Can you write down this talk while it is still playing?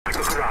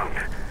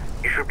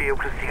should be able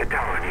to see a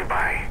tower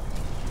nearby.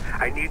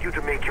 I need you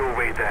to make your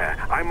way there.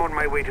 I'm on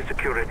my way to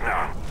secure it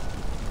now.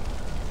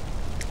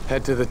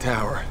 Head to the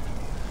tower.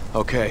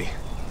 Okay.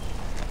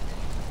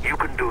 You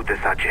can do this,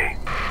 Ajay.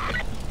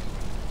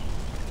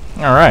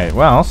 Alright,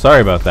 well,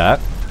 sorry about that.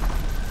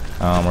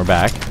 We're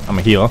back. I'm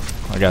a heal.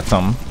 I got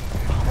something.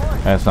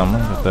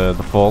 Got the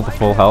full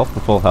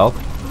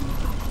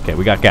health. Okay,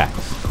 we got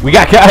guys. We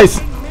got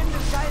guys!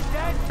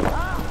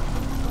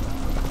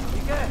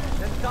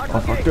 Oh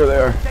fuck, there they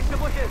are.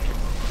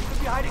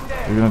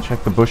 They're gonna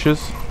check the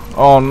bushes?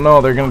 Oh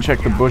no, they're gonna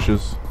check the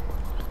bushes.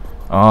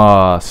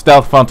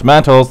 Stealth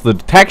fundamentals. The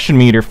detection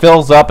meter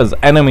fills up as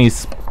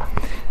enemies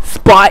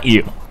spot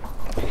you.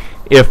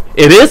 If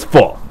it is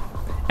full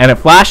and it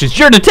flashes,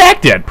 you're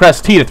detected.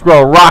 Press T to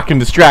throw a rock and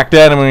distract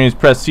enemies.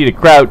 Press C to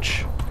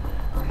crouch.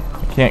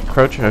 I can't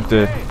crouch. I have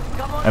to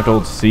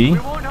hold C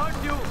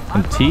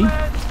and T.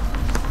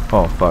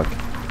 Oh fuck.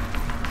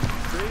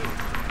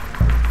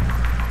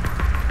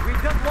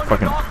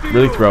 Fucking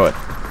really throw it.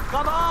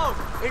 Come out.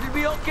 It'll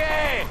be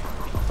okay.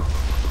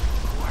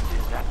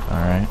 All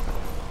right.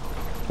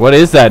 What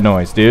is that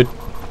noise, dude?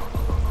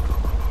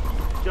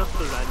 Just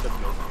a random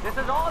noise. This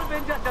has all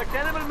been just a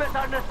terrible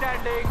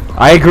misunderstanding.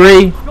 I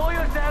agree. Show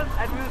yourself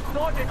and we'll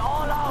sort it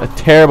all out. A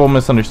terrible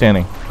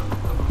misunderstanding.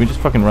 Can we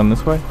just fucking run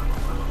this way?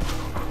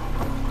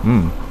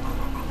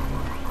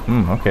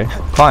 Okay.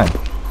 Climb.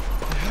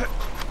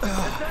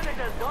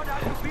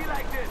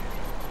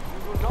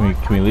 Can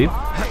we leave?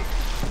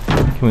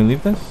 Can we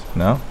leave this?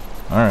 No?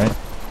 Alright.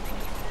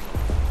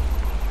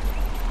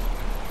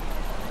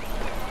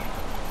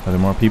 Are there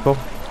more people?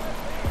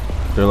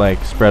 They're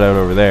like spread out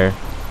over there.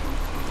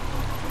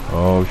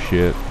 Oh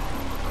shit.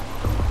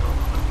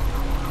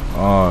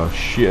 Oh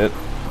shit.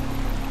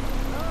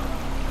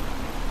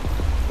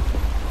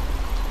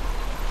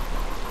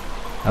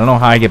 I don't know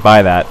how I get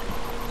by that.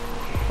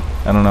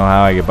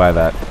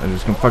 I'm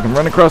just gonna fucking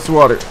run across the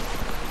water.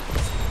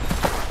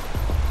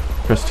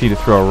 Press T to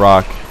throw a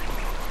rock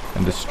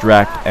and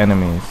distract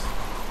enemies.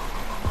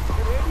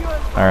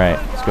 Alright,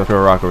 let's go throw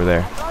a rock over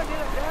there.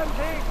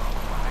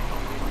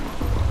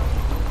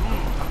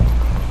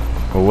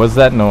 What was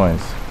that noise?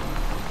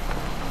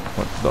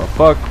 What the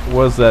fuck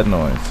was that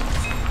noise?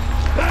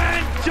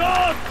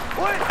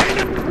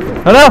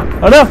 Oh no!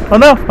 Oh no! Oh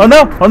no! Oh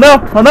no! Oh no!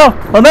 Oh no!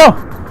 Oh no!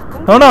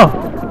 Oh no!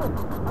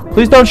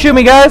 Please don't shoot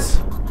me, guys!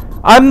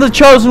 I'm the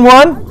chosen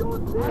one!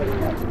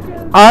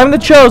 I'm the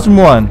chosen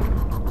one!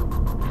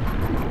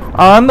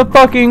 I'm the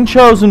fucking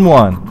chosen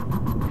one!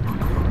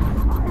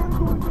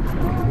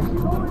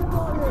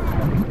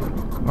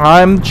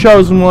 I'm the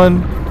chosen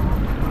one!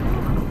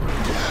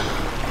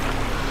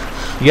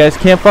 You guys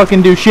can't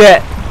fucking do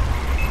shit!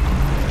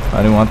 I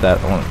didn't want that.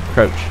 I want to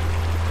crouch.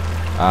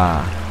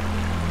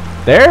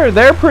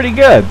 They're pretty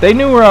good. They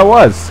knew where I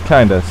was,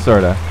 kinda,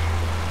 sorta.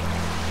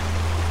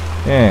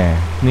 Yeah.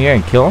 Can you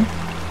guys kill them?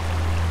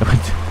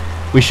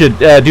 We should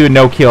do a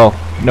no kill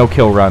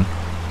run.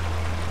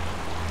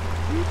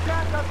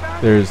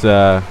 There's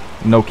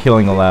no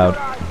killing allowed.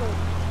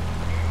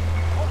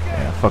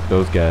 Yeah, fuck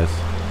those guys.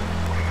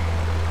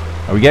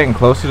 Are we getting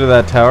closer to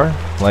that tower?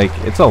 Like,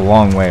 it's a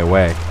long way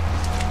away.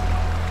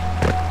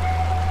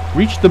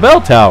 Reach the bell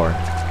tower.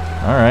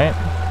 Alright.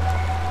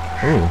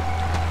 Ooh.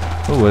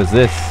 Ooh, what is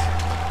this?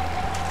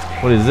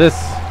 What is this?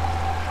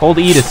 Hold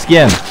E to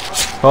skin.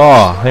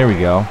 Oh, there we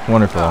go.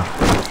 Wonderful.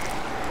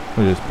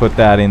 We'll just put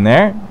that in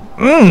there.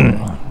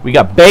 We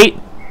got bait.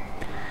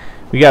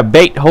 We got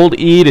bait. Hold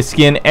E to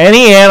skin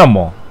any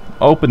animal.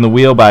 Open the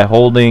wheel by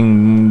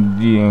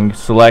holding,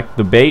 select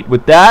the bait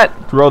with that.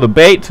 Throw the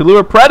bait to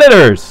lure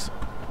predators.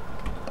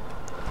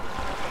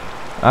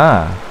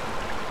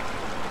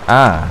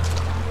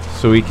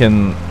 So we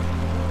can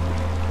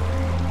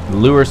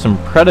lure some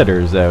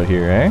predators out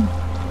here, eh?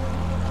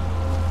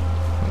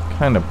 What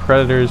kind of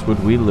predators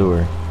would we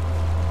lure?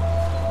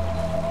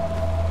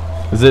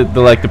 Is it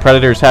the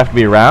predators have to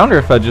be around, or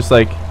if I just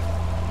like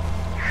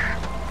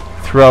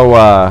throw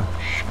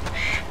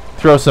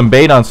some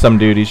bait on some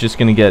dude, he's just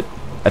gonna get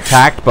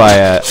attacked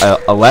by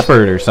a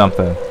leopard or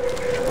something?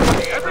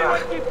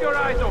 Everyone keep your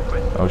eyes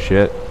open. Oh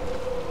shit.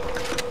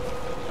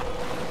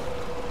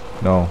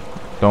 No.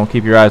 Don't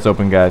keep your eyes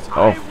open, guys.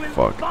 Oh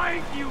fuck.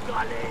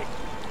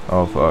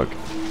 Oh fuck.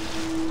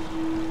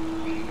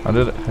 How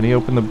do you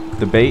open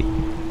the bait?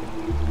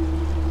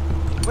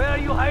 Where are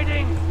you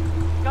hiding?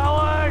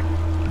 Coward!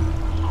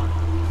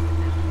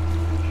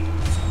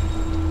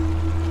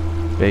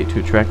 Bait to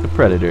attract the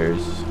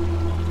predators.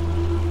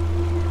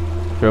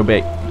 Throw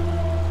bait.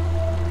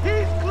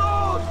 He's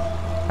close!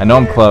 I know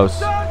I'm close.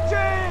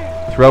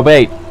 Searching! Throw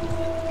bait.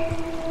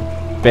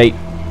 Bait.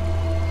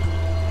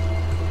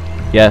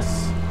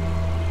 Yes.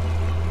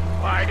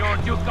 Why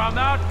don't you come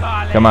out,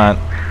 Carly? Come on.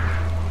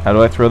 How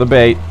do I throw the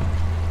bait?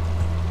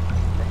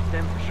 Let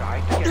them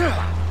try to get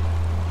back.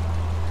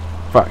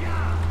 Fuck.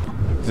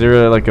 Is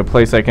there like a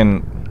place I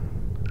can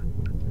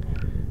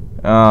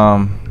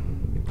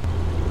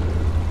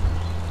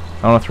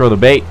I want to throw the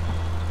bait.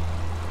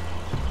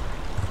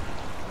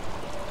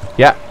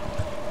 Yeah.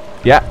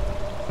 Yeah.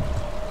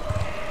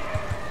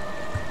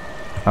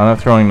 I don't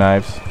have throwing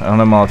knives. I don't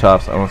have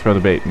Molotovs. I want to throw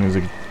the bait.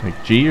 Music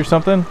like G or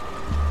something?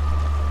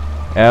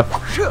 F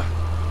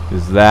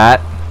is that.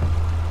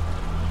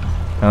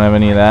 I don't have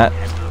any of that.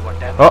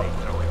 Oh!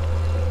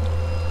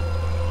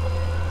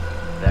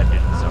 That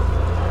didn't sound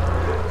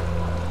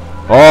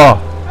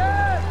Oh!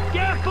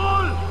 Careful!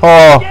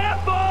 Oh!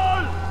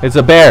 Careful! It's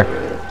a bear.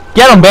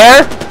 Get him,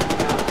 bear!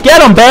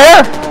 Get him,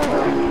 bear!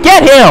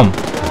 Get him!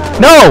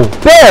 No!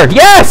 Bear!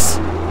 Yes!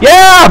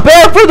 Yeah!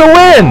 Bear for the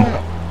win!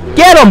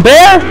 Get him,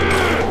 bear!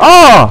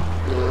 Oh!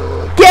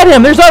 Get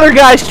him! There's other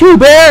guys too,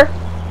 bear!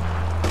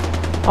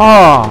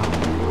 Oh!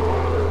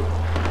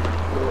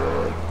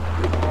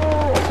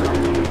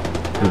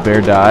 Did the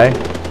bear die?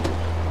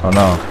 Oh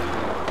no.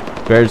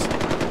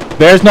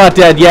 Bear's not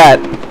dead yet.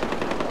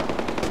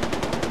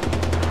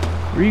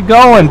 Where you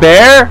going,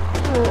 bear?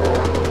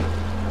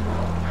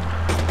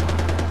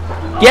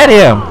 Get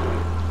him!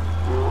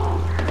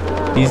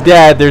 He's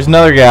dead. There's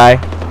another guy.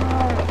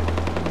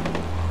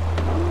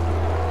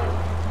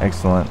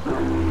 Excellent.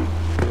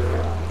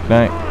 Good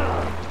night.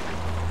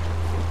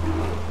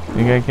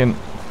 Think I can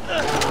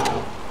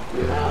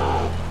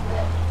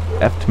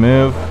F to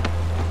move.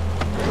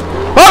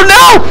 Oh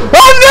no!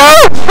 Oh no!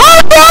 Oh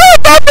no!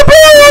 Off the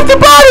body! Off the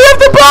body! Off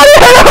the body!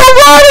 I don't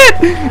want it!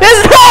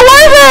 It's not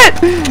worth it!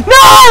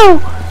 No!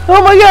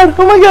 Oh my god!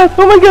 Oh my god!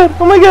 Oh my god!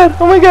 Oh my god!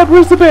 Oh my god!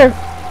 Where's the bear?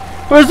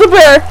 Where's the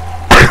bear?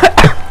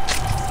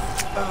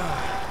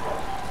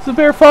 Is the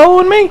bear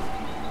following me?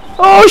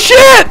 Oh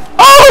shit!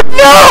 Oh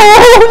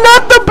no!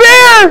 Not the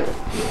bear!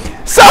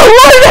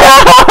 Someone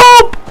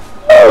help!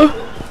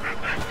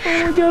 Oh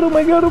my god! Oh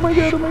my god! Oh my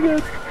god! Oh my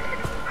god!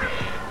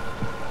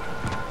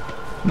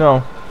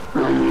 No.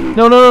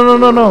 No, no, no, no,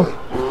 no, no.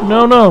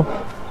 No, no.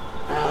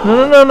 No,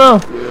 no, no, no.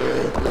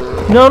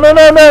 No, no,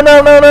 no, no,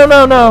 no, no, no,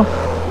 no, no.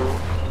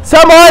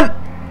 Someone!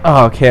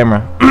 Oh,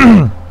 camera.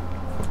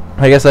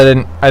 I guess I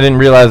didn't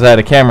realize I had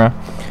a camera.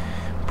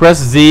 Press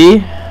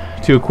Z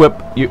to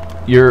equip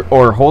your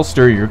or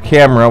holster your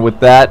camera with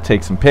that.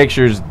 Take some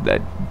pictures.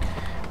 That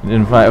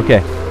didn't find.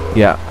 Okay.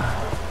 Yeah.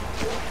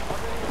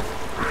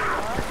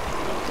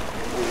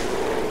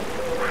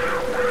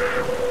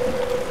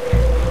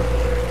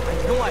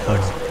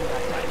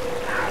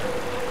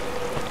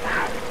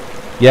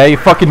 Yeah, you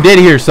fucking did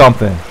hear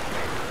something.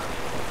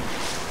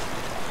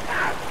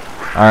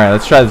 Alright,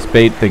 let's try this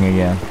bait thing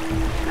again.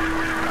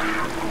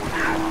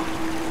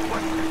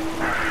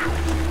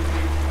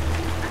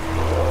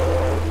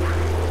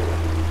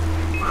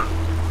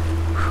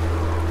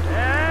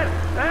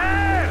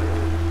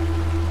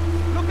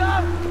 Look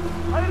out!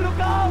 Hurry, look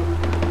out!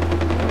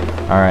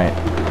 Alright.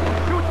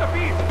 Shoot the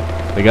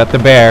beast! They got the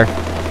bear.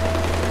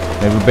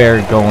 They have a bear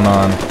going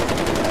on.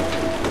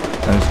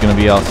 I'm just gonna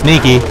be all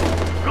sneaky.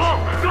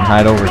 And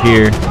hide over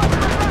here.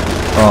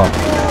 Oh.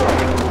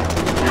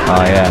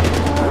 Oh yeah.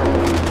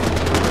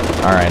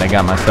 Alright, I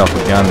got myself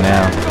a gun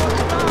now.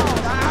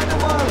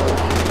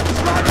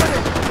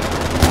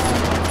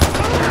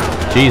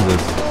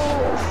 Jesus.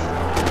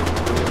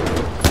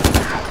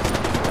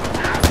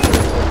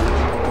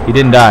 He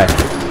didn't die.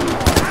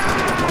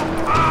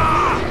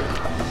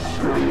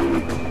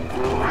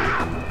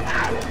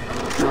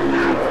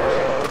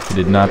 He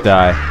did not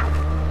die.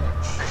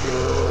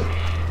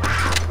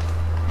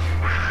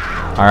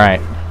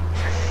 Alright.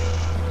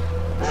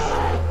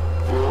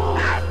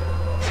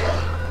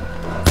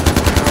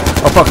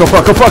 Oh fuck, oh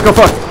fuck, oh fuck, oh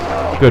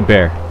fuck! Good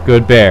bear.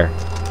 Good bear.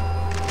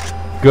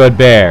 Good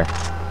bear.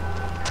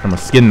 I'm gonna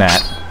skin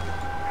that.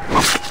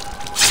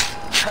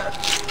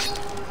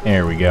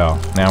 There we go.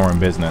 Now we're in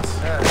business.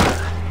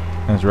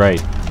 That's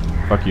right.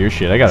 Fuck your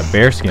shit. I got a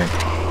bear skin.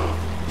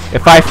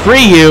 If I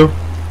free you,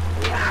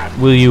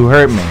 will you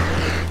hurt me?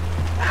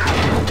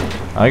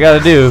 All I gotta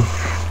do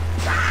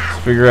is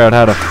figure out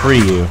how to free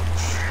you.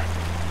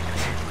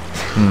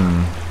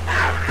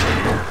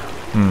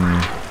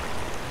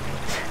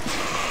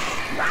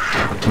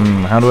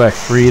 How do I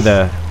free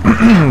the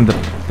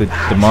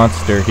the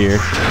monster here?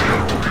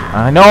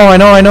 I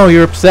know.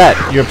 You're upset.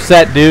 You're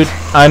upset, dude.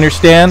 I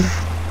understand.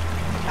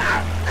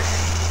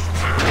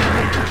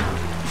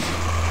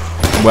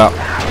 Well,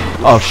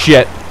 oh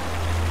shit.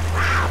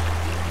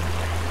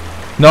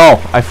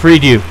 No, I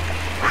freed you.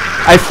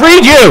 I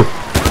freed you.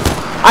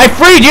 I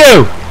freed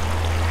you.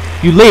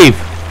 You leave.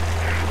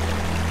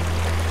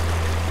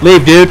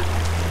 Leave, dude.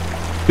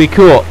 Be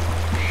cool.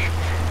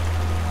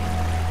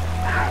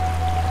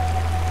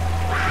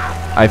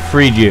 I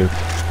freed you.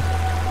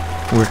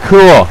 We're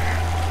cool.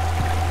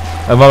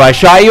 And when I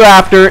shot you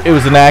after, it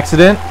was an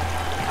accident.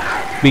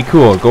 Be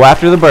cool. Go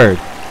after the bird.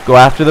 Go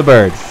after the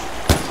bird.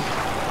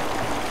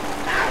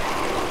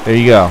 There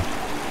you go.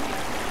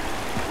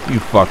 You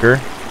fucker.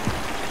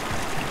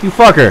 You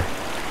fucker.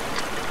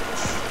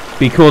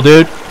 Be cool,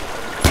 dude.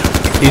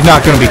 He's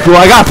not gonna be cool.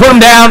 I gotta put him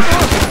down.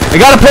 I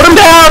gotta put him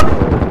down.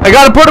 I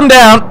gotta put him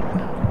down.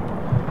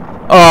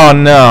 Oh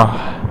no.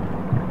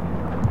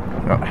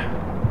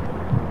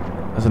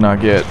 That's not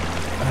good.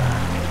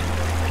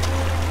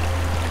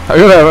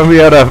 We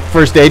had a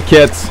first aid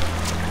kits.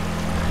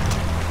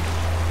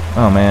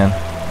 Oh man.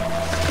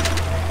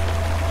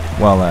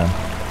 Well then.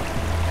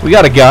 We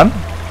got a gun.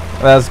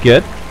 That's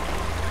good.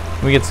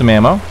 We get some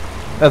ammo.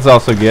 That's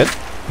also good.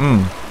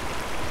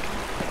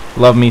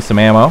 Love me some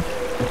ammo.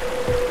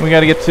 We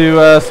gotta get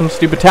to some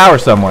stupid tower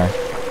somewhere.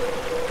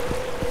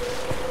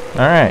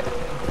 Alright.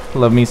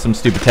 Love me some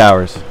stupid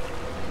towers.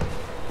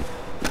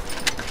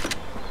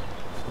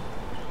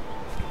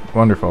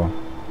 Wonderful.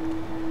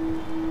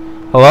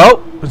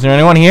 Hello? Is there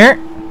anyone here?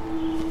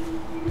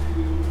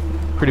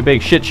 Pretty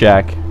big shit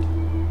shack.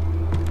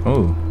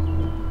 Ooh.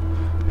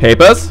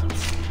 Papers?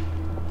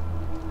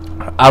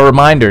 A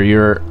reminder,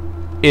 you're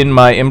in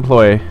my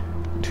employ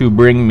to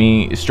bring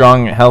me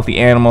strong, healthy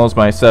animals.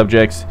 My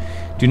subjects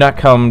do not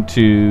come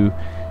to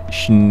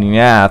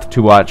Shnath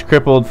to watch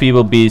crippled,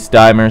 feeble beasts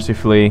die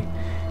mercifully.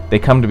 They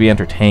come to be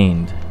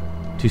entertained,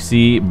 to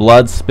see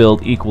blood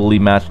spilled equally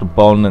matched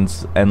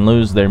opponents and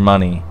lose their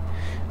money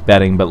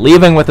betting, but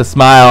leaving with a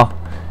smile.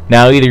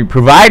 Now either you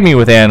provide me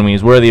with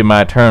enemies worthy of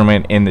my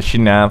tournament in the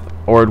Shnath,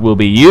 or it will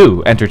be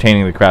you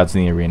entertaining the crowds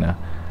in the arena.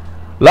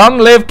 Long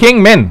live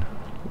King Min!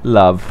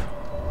 Love.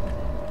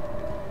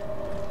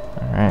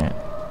 Alright.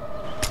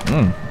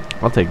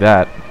 I'll take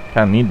that.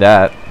 Kinda need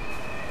that.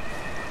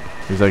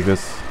 There's like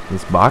this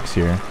box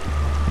here.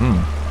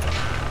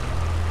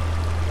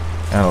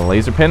 Got a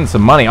laser pin and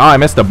some money. Oh, I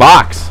missed a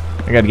box.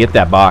 I gotta get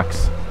that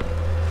box.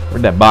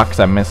 Where'd that box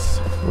I missed?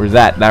 Where's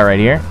that? That right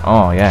here?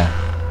 Oh, yeah.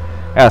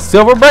 Got a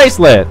silver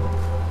bracelet.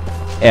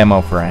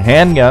 Ammo for a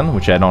handgun,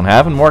 which I don't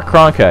have, and more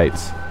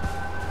Cronkites.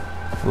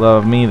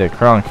 Love me the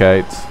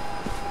Cronkites.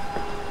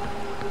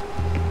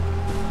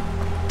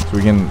 So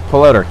we can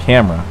pull out our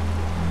camera.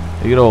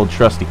 A good old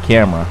trusty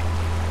camera.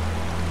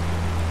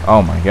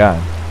 Oh my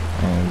god.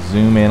 And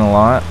zoom in a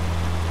lot.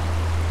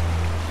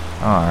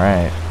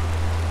 Alright.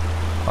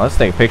 Well, let's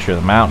take a picture of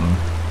the mountain.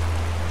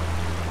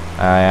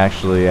 I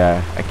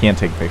can't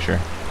take a picture.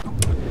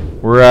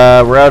 We're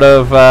out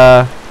of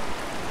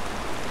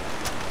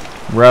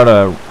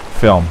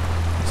film.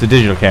 It's a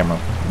digital camera.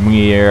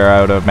 We are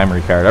out of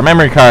memory card. Our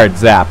memory card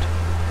zapped.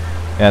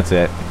 That's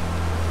it.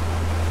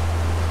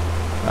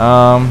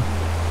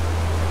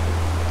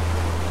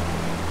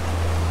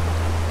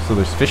 So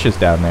there's fishes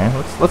down there.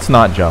 Let's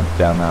not jump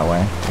down that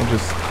way. We'll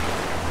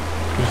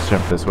just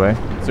jump this way.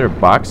 Is there a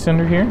box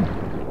under here?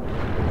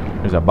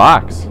 There's a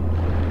box.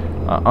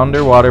 An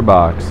underwater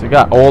box. We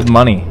got old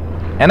money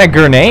and a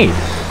grenade.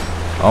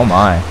 Oh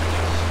my.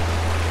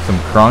 Some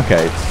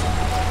Cronkites.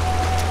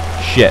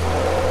 Shit.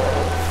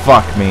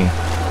 Fuck me.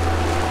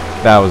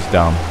 That was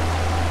dumb.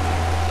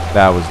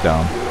 That was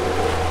dumb.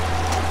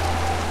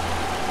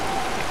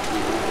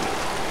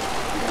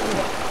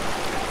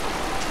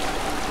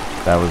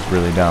 That was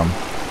really dumb.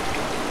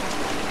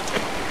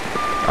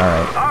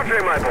 Alright.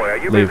 RJ, my boy, are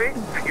you busy?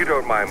 You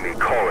don't mind me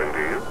calling, do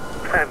you?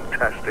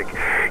 Fantastic.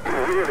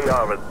 You really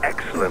are an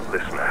excellent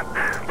listener.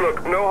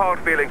 Look, no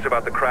hard feelings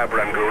about the crab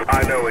rangoon.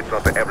 I know it's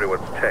not for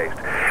everyone's taste.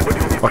 But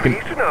you'll be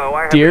pleased to know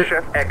I had the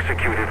chef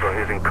executed for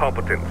his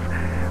incompetence.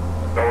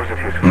 Or was it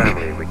his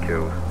family we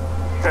killed?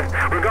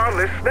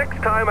 Regardless,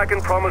 next time I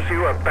can promise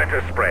you a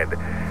better spread.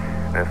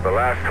 That's the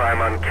last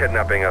time I'm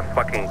kidnapping a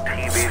fucking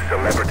TV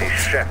celebrity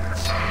chef.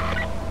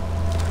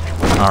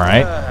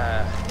 Alright.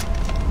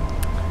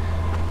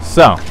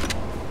 So,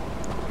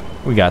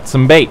 we got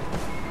some bait.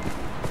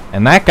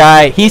 And that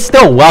guy, he's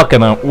still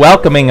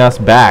welcoming us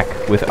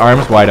back with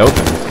arms wide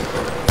open.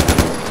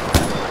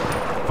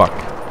 Fuck.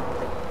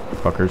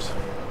 Fuckers.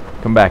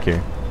 Come back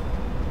here.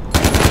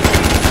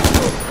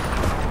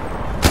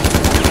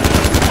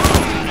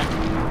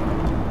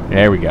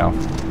 There we go.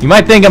 You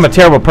might think I'm a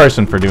terrible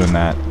person for doing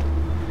that.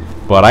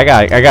 But I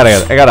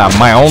got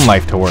my own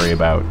life to worry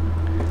about.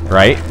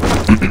 Right?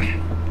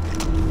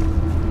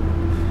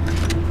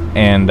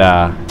 And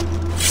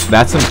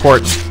that's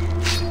important.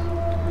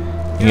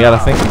 You gotta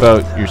think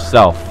about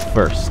yourself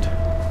first.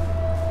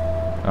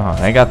 Oh,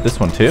 I got this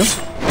one too.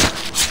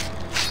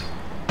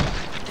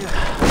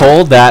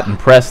 Hold that and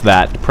press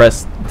that.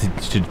 Press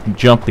to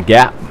jump the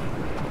gap.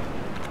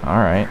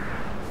 Alright.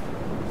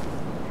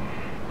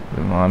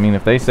 Well, I mean,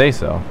 if they say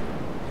so.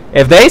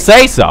 If they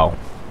say so.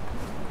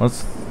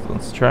 Let's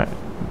try.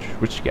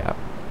 Which gap?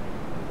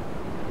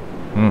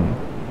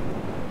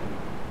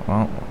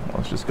 Well,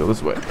 let's just go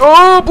this way.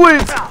 Oh,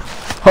 please!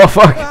 Oh,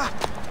 fuck.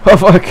 Oh,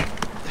 fuck.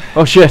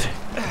 Oh, shit.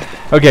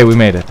 Okay, we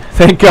made it.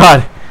 Thank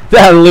God.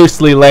 That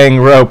loosely laying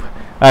rope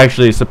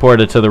actually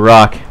supported to the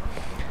rock.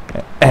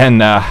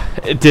 And,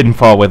 it didn't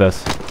fall with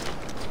us.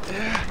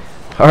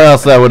 Or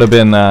else that would have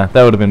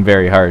been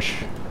very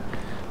harsh.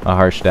 A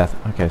harsh death.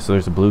 Okay, so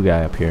there's a blue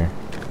guy up here.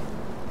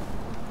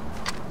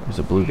 There's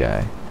a blue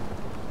guy.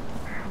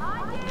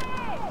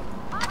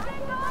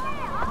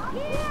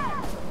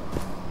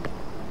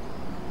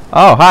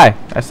 Oh, hi.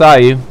 I saw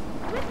you.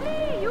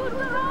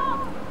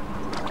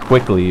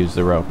 Quickly use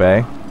the rope,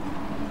 eh?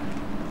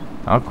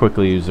 I'll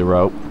quickly use the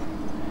rope.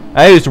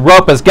 I use the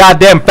rope as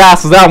goddamn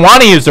fast as I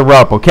want to use the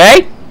rope,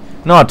 okay?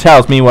 No one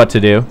tells me what to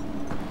do.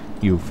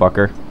 You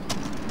fucker.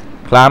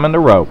 Climbing the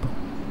rope.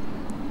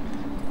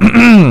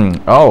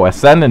 Oh,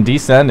 ascend and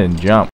descend and jump.